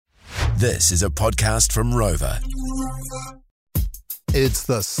This is a podcast from Rover. It's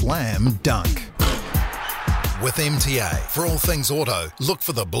the Slam Dunk. With MTA. For all things auto, look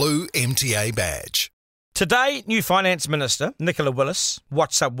for the blue MTA badge. Today, new Finance Minister, Nicola Willis,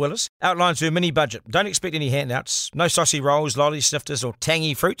 What's Up Willis, outlines her mini-budget. Don't expect any handouts, no saucy rolls, lolly snifters or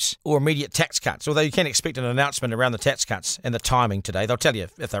tangy fruits, or immediate tax cuts, although you can expect an announcement around the tax cuts and the timing today. They'll tell you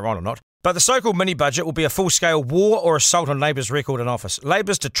if they're on or not. But the so-called mini-budget will be a full-scale war or assault on Labour's record in office.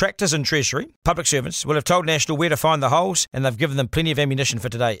 Labour's detractors in Treasury, public servants, will have told National where to find the holes, and they've given them plenty of ammunition for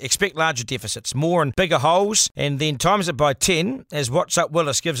today. Expect larger deficits, more and bigger holes, and then times it by 10, as What's Up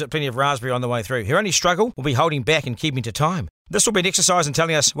Willis gives it plenty of raspberry on the way through. Her only struggle will be holding back and keeping to time. This will be an exercise in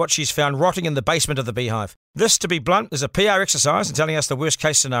telling us what she's found rotting in the basement of the beehive. This, to be blunt, is a PR exercise in telling us the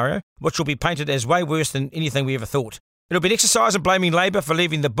worst-case scenario, which will be painted as way worse than anything we ever thought. It'll be an exercise in blaming Labour for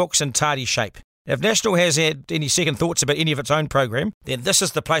leaving the books in tardy shape. If National has had any second thoughts about any of its own program, then this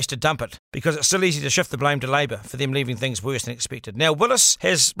is the place to dump it, because it's still easy to shift the blame to Labour for them leaving things worse than expected. Now, Willis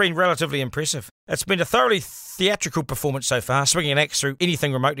has been relatively impressive. It's been a thoroughly theatrical performance so far, swinging an axe through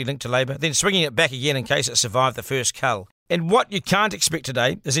anything remotely linked to Labour, then swinging it back again in case it survived the first cull. And what you can't expect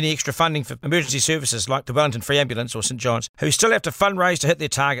today is any extra funding for emergency services like the Wellington Free Ambulance or St John's, who still have to fundraise to hit their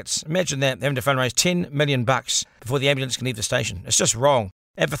targets. Imagine that, having to fundraise $10 million before the ambulance can leave the station. It's just wrong.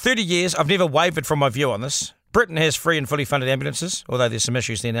 And for 30 years, I've never wavered from my view on this. Britain has free and fully funded ambulances, although there's some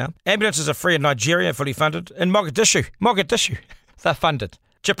issues there now. Ambulances are free in Nigeria, fully funded. In Mogadishu, they're funded.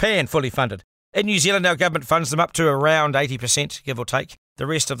 Japan, fully funded. In New Zealand, our government funds them up to around 80%, give or take. The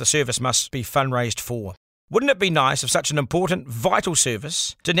rest of the service must be fundraised for. Wouldn't it be nice if such an important, vital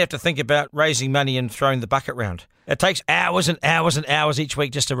service didn't have to think about raising money and throwing the bucket round? It takes hours and hours and hours each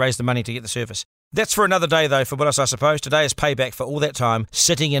week just to raise the money to get the service. That's for another day, though, for Willis, I suppose. Today is payback for all that time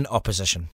sitting in opposition.